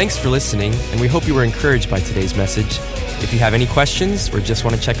 Thanks for listening, and we hope you were encouraged by today's message. If you have any questions or just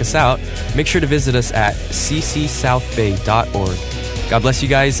want to check us out, make sure to visit us at ccsouthbay.org. God bless you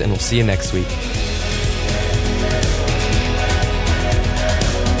guys, and we'll see you next week.